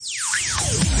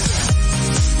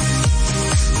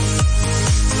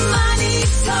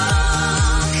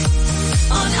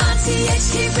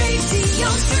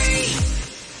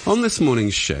On this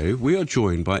morning's show, we are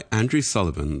joined by Andrew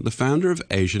Sullivan, the founder of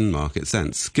Asian Market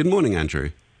Sense. Good morning, Andrew.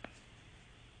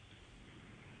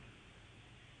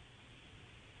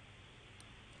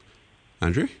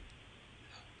 Andrew?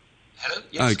 Hello?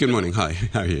 Yes. Good morning. Hi,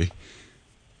 how are you?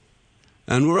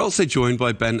 And we're also joined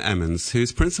by Ben Emons,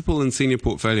 who's Principal and Senior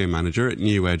Portfolio Manager at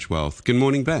NewEdge Wealth. Good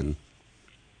morning, Ben.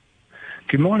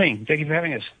 Good morning. Thank you for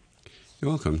having us.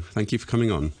 You're welcome. Thank you for coming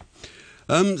on.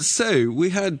 So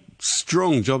we had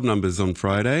strong job numbers on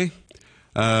Friday,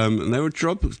 and they were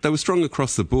strong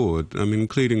across the board,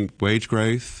 including wage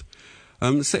growth.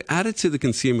 So added to the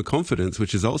consumer confidence,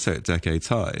 which is also at decades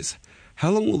highs,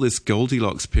 how long will this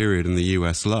Goldilocks period in the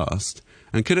US last?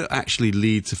 And could it actually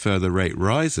lead to further rate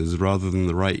rises rather than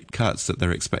the rate cuts that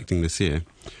they're expecting this year?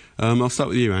 I'll start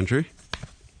with you, Andrew.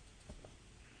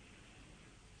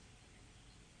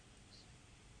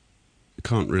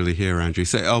 Can't really hear Andrew.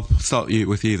 So I'll start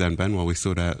with you then, Ben, while we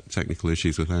sort out technical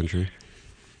issues with Andrew.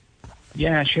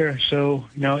 Yeah, sure. So,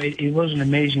 it was an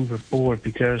amazing report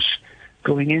because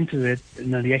going into it,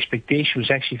 the expectation was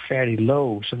actually fairly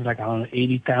low, something like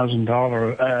 80,000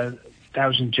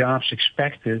 jobs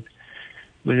expected,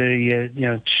 with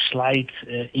a slight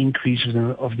increase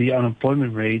of the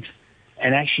unemployment rate,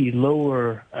 and actually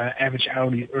lower average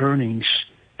hourly earnings,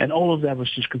 and all of that was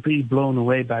just completely blown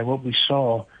away by what we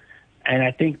saw. And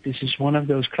I think this is one of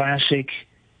those classic,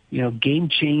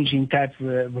 game-changing type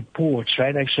of reports,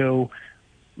 right? Like, so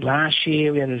last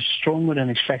year we had a stronger than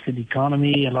expected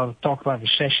economy, a lot of talk about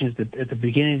recessions at the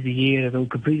beginning of the year that were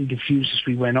completely diffused as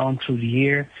we went on through the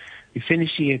year. We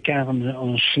finished the year kind of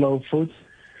on a slow foot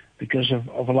because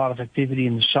of a lot of activity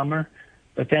in the summer.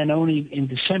 But then only in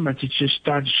December to just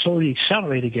start to slowly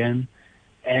accelerate again.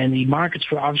 And the markets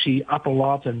were obviously up a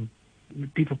lot and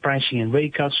people pricing in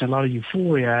rate cuts and a lot of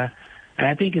euphoria. And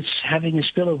I think it's having a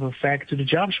spillover effect to the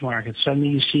jobs market. Suddenly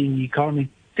you're seeing the economy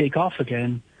take off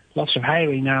again, lots of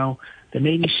hiring now. There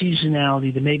may be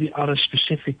seasonality, there may be other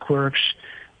specific quirks,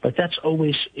 but that's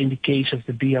always in the case of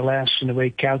the BLS and the way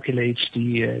it calculates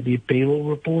the payroll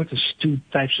report. There's two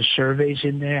types of surveys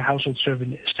in there, household survey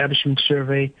and establishment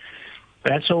survey.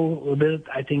 But that's all a bit,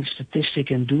 I think, statistic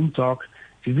and doom talk.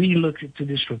 If you really look into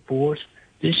this report,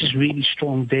 this is really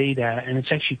strong data, and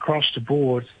it's actually across the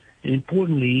board. And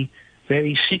importantly,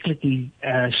 very cyclically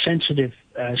sensitive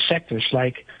sectors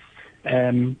like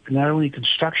not only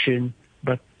construction,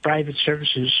 but private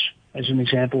services, as an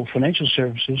example, financial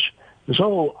services, was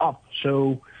all up.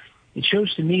 So it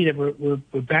shows to me that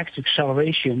we're back to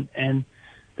acceleration, and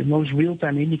the most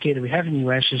real-time indicator we have in the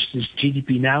U.S. is this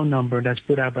GDP Now number that's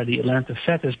put out by the Atlanta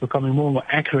Fed that's becoming more and more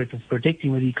accurate of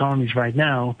predicting where the economy is right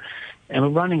now. And we're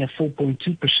running at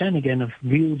 4.2% again of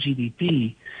real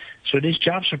GDP. So this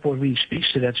jobs report really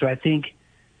speaks to that. So I think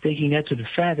taking that to the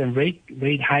Fed and rate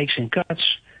hikes and cuts,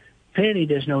 clearly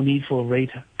there's no need for a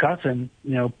rate cut. And,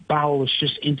 Powell was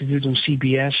just interviewed on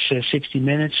CBS 60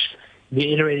 Minutes,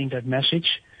 reiterating that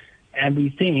message. And we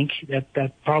think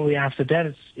that probably after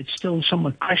that, it's still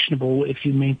somewhat questionable if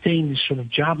you maintain this sort of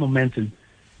job momentum.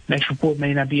 Next report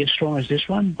may not be as strong as this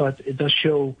one, but it does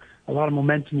show a lot of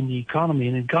momentum in the economy.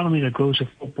 And an economy that grows at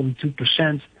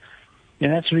 4.2%,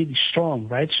 and that's really strong,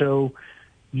 right? So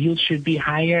yields should be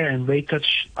higher, and rate cuts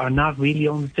are not really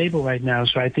on the table right now.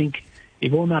 So I think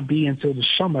it will not be until the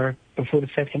summer before the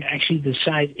Fed can actually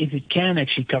decide if it can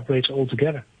actually cut rates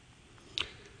altogether.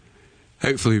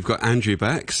 Hopefully we've got Andrew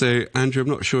back. So, Andrew, I'm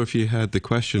not sure if you heard the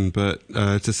question, but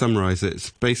to summarise it,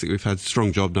 it's basically we've had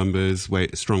strong job numbers,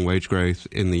 strong wage growth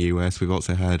in the US. We've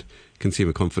also had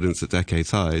consumer confidence at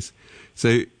decades highs.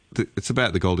 So it's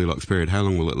about the Goldilocks period. How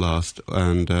long will it last?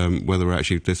 And whether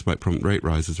this might prompt rate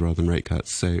rises rather than rate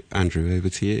cuts. So, Andrew, over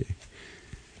to you.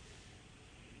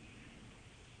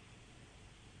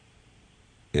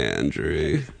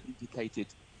 Andrew. Indicated.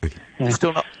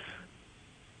 Still not.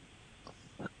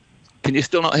 Can you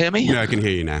still not hear me? No, I can hear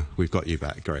you now. We've got you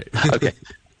back. Great. Okay.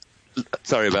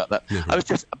 Sorry about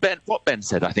that. What Ben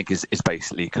said, I think, is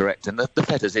basically correct. And the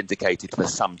Fed has indicated for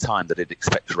some time that it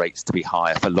expects rates to be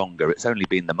higher for longer. It's only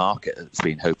been the market that's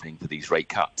been hoping for these rate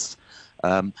cuts.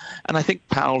 And I think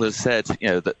Powell has said,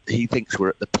 that he thinks we're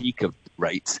at the peak of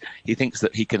rates. He thinks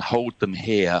that he can hold them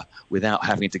here without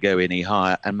having to go any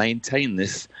higher and maintain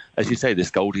this, as you say, this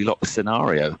Goldilocks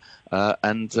scenario.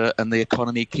 And the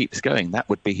economy keeps going. That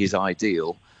would be his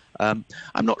ideal. I'm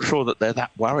not sure that they're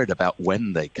that worried about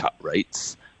when they cut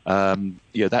rates.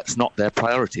 That's not their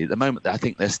priority at the moment. I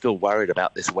think they're still worried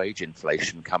about this wage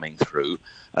inflation coming through,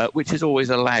 which is always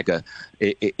a lagger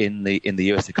in the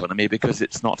US economy because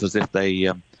it's not as if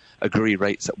they agree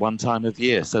rates at one time of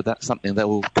year. So that's something they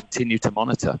will continue to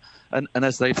monitor. And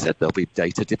as they've said, they'll be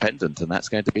data dependent, and that's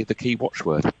going to be the key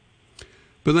watchword.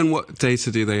 But then what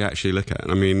data do they actually look at?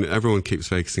 I mean, everyone keeps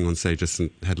focusing on, say, just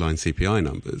some headline CPI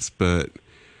numbers, but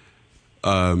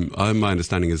my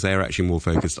understanding is they're actually more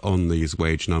focused on these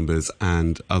wage numbers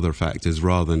and other factors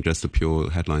rather than just a pure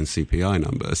headline CPI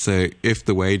number. So if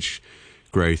the wage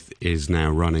growth is now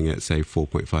running at, say,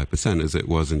 4.5%, as it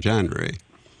was in January,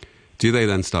 do they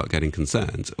then start getting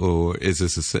concerned? Or is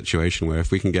this a situation where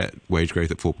if we can get wage growth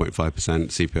at 4.5%,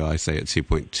 CPI, say, at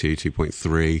 2.2,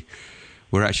 2.3,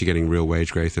 we're actually getting real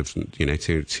wage growth of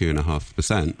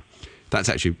 2.5%. That's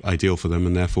actually ideal for them,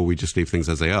 and therefore we just leave things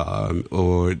as they are.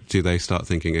 Or do they start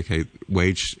thinking, okay,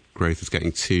 wage growth is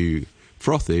getting too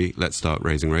frothy, let's start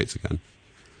raising rates again?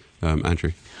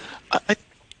 Andrew?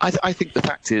 I think the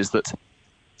fact is that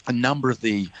a number of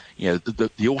the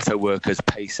auto workers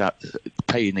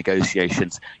pay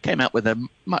negotiations came out with a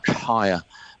much higher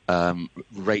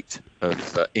rate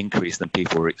of increase than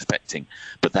people were expecting,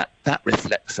 but that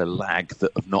reflects a lag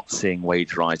of not seeing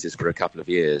wage rises for a couple of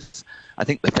years. I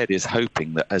think the Fed is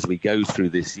hoping that as we go through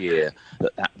this year,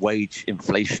 that wage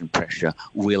inflation pressure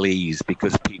will ease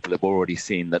because people have already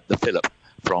seen that the fillip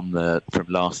from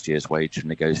last year's wage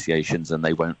negotiations, and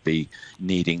they won't be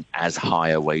needing as high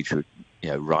a wage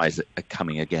rise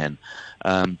coming again.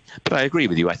 But I agree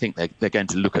with you. I think they're going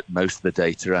to look at most of the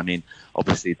data. I mean,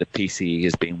 obviously the PCE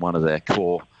has been one of their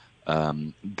core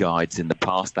guides in the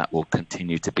past. That will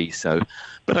continue to be so.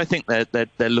 But I think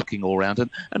they're looking all around.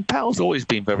 And Powell's always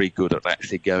been very good at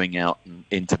actually going out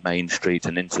into Main Street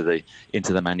and into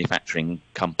the manufacturing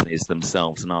companies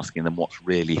themselves and asking them what's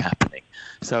really happening.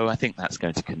 So I think that's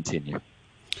going to continue.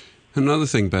 Another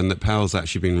thing, Ben, that Powell's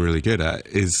actually been really good at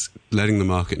is letting the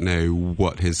market know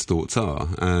what his thoughts are.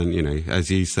 And, as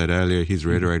you said earlier, he's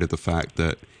reiterated the fact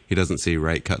that he doesn't see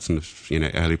rate cuts in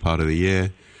the early part of the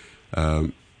year.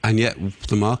 And yet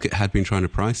the market had been trying to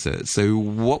price it. So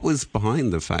what was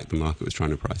behind the fact the market was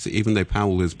trying to price it, even though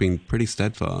Powell has been pretty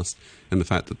steadfast in the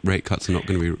fact that rate cuts are not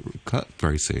going to be cut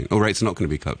very soon, or rates are not going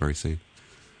to be cut very soon?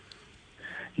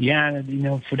 Yeah,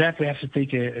 for that we have to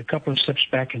take a couple of steps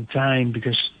back in time,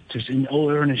 because just in all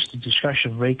earnest, the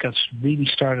discussion of rate cuts really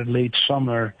started late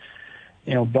summer.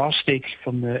 Bostic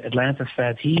from the Atlanta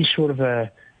Fed, he's sort of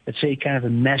let's say kind of a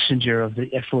messenger of the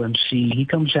FOMC. He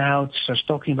comes out, starts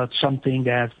talking about something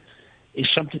that is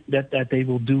something that they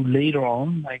will do later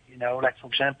on. Like for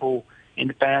example, in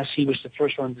the past, he was the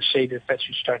first one to say the Fed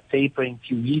should start tapering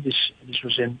QE. This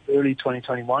was in early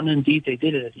 2021. Indeed, they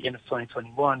did it at the end of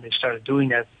 2021. They started doing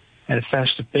that at a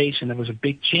faster pace, and there was a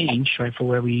big change, right,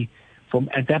 from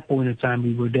at that point in time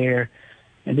we were there.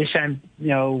 And this time,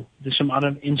 there's some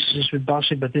other instances with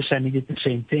Bostic, but this time he did the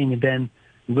same thing. And then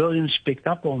Williams picked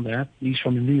up on that. He's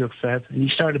from the New York Fed, and he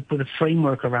started to put a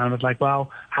framework around it, like, well,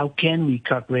 how can we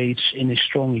cut rates in a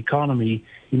strong economy?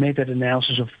 He made that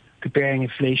analysis of comparing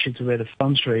inflation to where the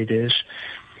funds rate is.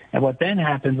 And what then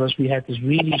happened was we had this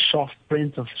really soft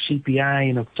print of CPI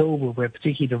in October, where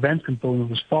particularly the rent component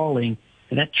was falling.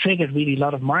 And that triggered really a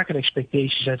lot of market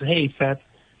expectations that, hey, Fed,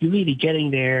 you're really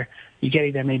getting there. You're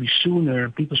getting there maybe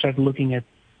sooner. People started looking at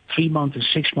 3-month and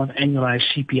 6-month annualized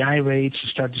CPI rates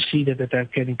and start to see that they're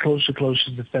getting closer to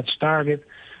the Fed's target.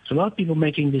 So a lot of people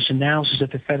making this analysis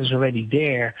that the Fed is already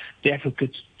there, therefore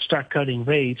could start cutting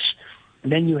rates.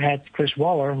 And then you had Chris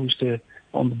Waller, who's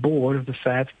on the board of the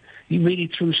Fed. He really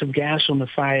threw some gas on the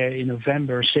fire in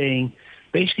November,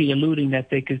 basically alluding that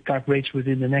they could cut rates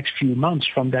within the next few months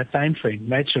from that time frame,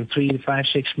 right? So 3 to 5,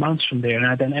 6 months from there.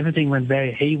 Now then everything went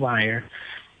very haywire.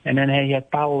 And then he had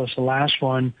Powell as the last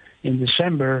one in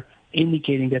December,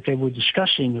 indicating that they were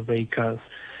discussing a rate cut.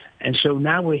 And so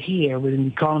now we're here with an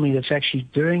economy that's actually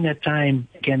during that time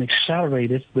again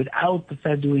accelerated without the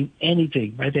Fed doing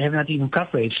anything, right? They have not even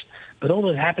cut rates. But all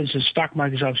that happens is the stock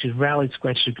market has obviously rallied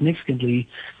quite significantly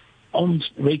on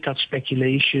rate cut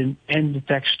speculation and the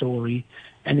tech story,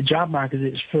 and the job market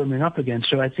is firming up again.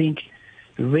 So I think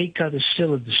the rate cut is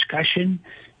still a discussion.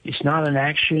 It's not an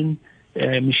action.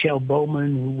 Michelle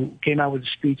Bowman, who came out with a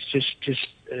speech just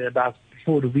about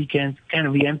before the weekend, kind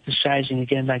of re-emphasizing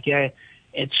again, like,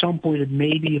 at some point it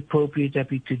may be appropriate that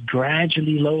we could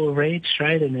gradually lower rates,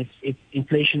 right? And if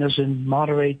inflation doesn't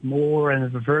moderate more and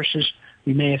it reverses,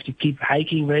 we may have to keep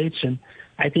hiking rates. And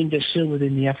I think there's still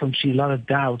within the FOMC a lot of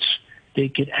doubts they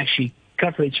could actually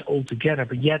cut rates altogether,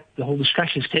 but yet the whole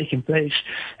discussion is taking place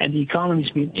and the economy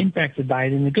is being impacted by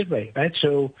it in a good way, right?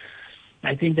 So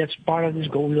I think that's part of this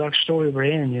Goldilocks story we're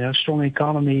in, strong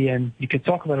economy, and you can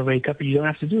talk about a rate cut, but you don't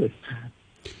have to do it.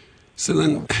 So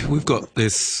then we've got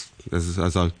this, as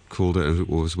I called it,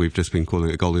 or as we've just been calling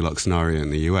it, a Goldilocks scenario in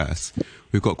the US.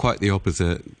 We've got quite the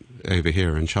opposite over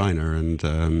here in China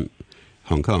and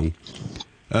Hong Kong.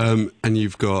 And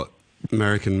you've got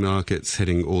American markets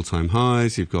hitting all-time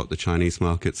highs. You've got the Chinese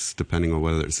markets, depending on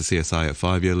whether it's the CSI at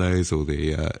 5-year lows or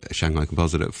the Shanghai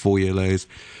Composite at 4-year lows.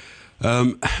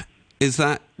 Is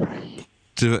that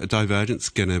divergence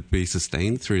going to be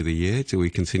sustained through the year? Do we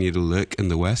continue to look in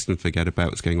the West and forget about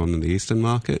what's going on in the Eastern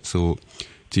markets? Or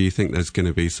do you think there's going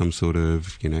to be some sort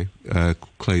of,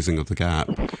 closing of the gap?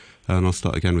 And I'll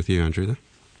start again with you, Andrew, there.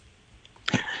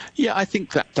 Yeah, I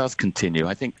think that does continue.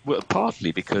 I think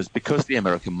partly because the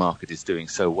American market is doing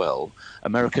so well,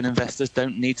 American investors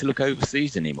don't need to look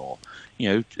overseas anymore.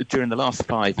 During the last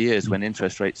 5 years, when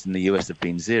interest rates in the US have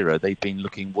been zero, they've been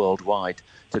looking worldwide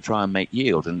to try and make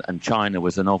yield, and China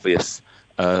was an obvious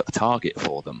target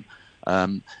for them.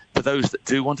 For those that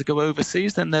do want to go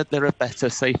overseas, then there are better,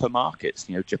 safer markets.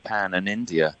 Japan and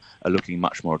India are looking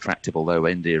much more attractive, although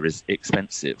India is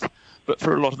expensive. But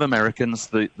for a lot of Americans,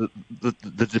 the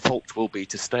default will be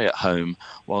to stay at home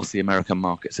whilst the American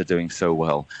markets are doing so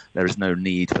well. There is no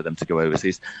need for them to go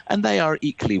overseas. And they are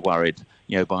equally worried,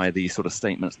 by the sort of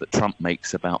statements that Trump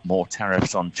makes about more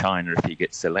tariffs on China if he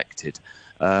gets elected.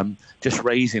 Just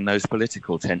raising those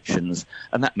political tensions.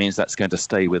 And that means that's going to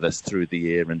stay with us through the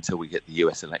year until we get the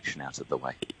US election out of the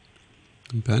way.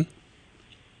 Ben?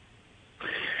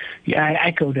 Yeah, I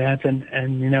echo that, and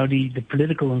the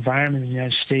political environment in the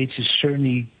United States is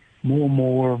certainly more and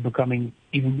more becoming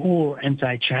even more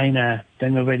anti-China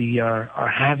than we already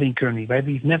are having currently. Right?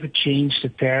 We've never changed the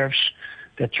tariffs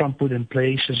that Trump put in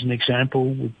place. As an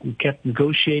example, we kept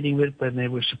negotiating with it, but they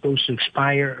were supposed to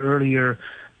expire earlier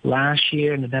last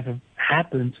year, and it never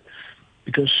happened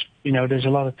because there's a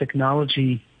lot of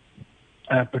technology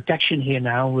protection here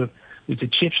now with the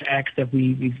CHIPS Act that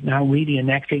we've now really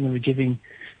enacting, and we're giving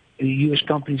the U.S.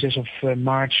 companies as of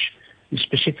March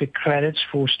specific credits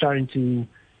for starting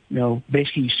to,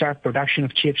 basically start production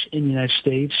of chips in the United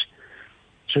States.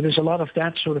 So there's a lot of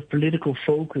that sort of political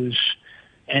focus,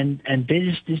 and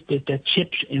that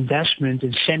chips investment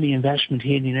and semi-investment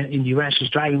here in the U.S. is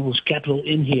driving all this capital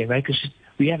in here, right? Because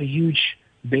we have a huge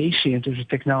base here in terms of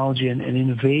technology and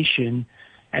innovation,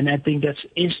 and I think that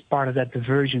is part of that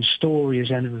divergent story,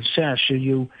 as Andrew says.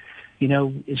 So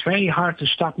it's very hard to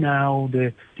stop now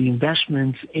the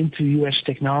investment into U.S.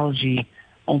 technology.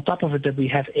 On top of it, that we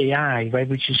have AI, right,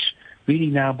 which is really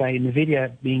now by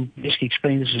NVIDIA being basically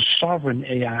explained as a sovereign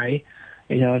AI,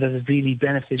 that it really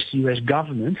benefits the U.S.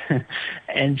 government.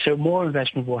 And so more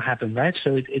investment will happen, right?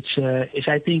 So it's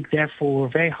I think, therefore,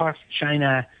 very hard for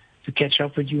China to catch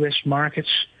up with U.S. markets,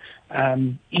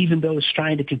 even though it's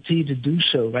trying to continue to do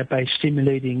so, right, by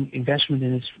stimulating investment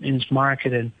in its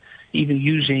market and even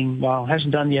using, well,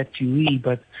 hasn't done yet QE,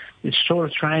 but it's sort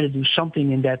of trying to do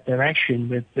something in that direction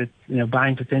with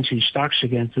buying potentially stocks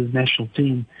again to the national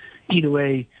team. Either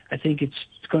way, I think it's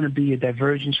going to be a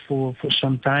divergence for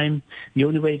some time. The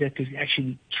only way that could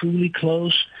actually truly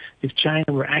close if China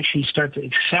were actually start to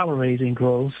accelerate in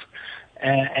growth,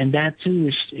 and that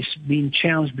too is being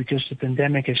challenged because the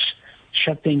pandemic has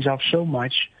shut things off so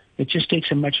much. It just takes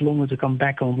them much longer to come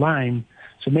back online.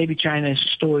 So maybe China is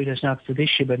a story that's not for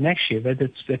this year, but next year. But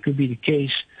that could be the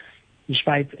case,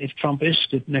 despite if Trump is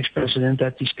the next president,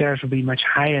 that these tariffs will be much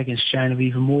higher against China, with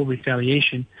even more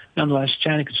retaliation. Nonetheless,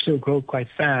 China could still grow quite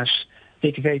fast,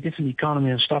 take a very different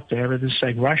economy and stuff there. But it's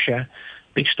like Russia,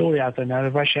 big story out there now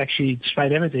that Russia actually,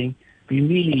 despite everything, be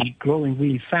really growing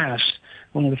really fast,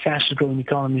 one of the fastest growing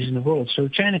economies in the world. So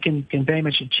China can very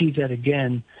much achieve that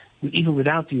again, even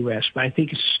without the U.S. But I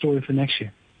think it's a story for next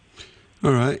year.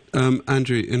 All right.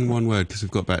 Andrew, in one word, because we've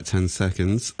got about 10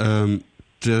 seconds,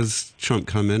 does Trump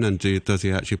come in and does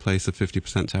he actually place a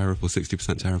 50% tariff or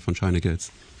 60% tariff on China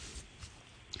goods?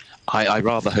 I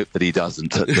rather hope that he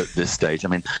doesn't at this stage. I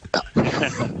mean...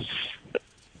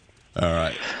 All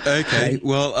right. Okay.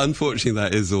 Well, unfortunately,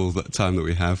 that is all the time that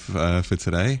we have for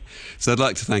today. So I'd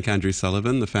like to thank Andrew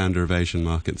Sullivan, the founder of Asian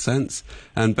Market Sense,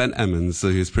 and Ben Emons,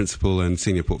 who's Principal and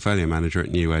Senior Portfolio Manager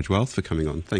at NewEdge Wealth, for coming on. Thank you.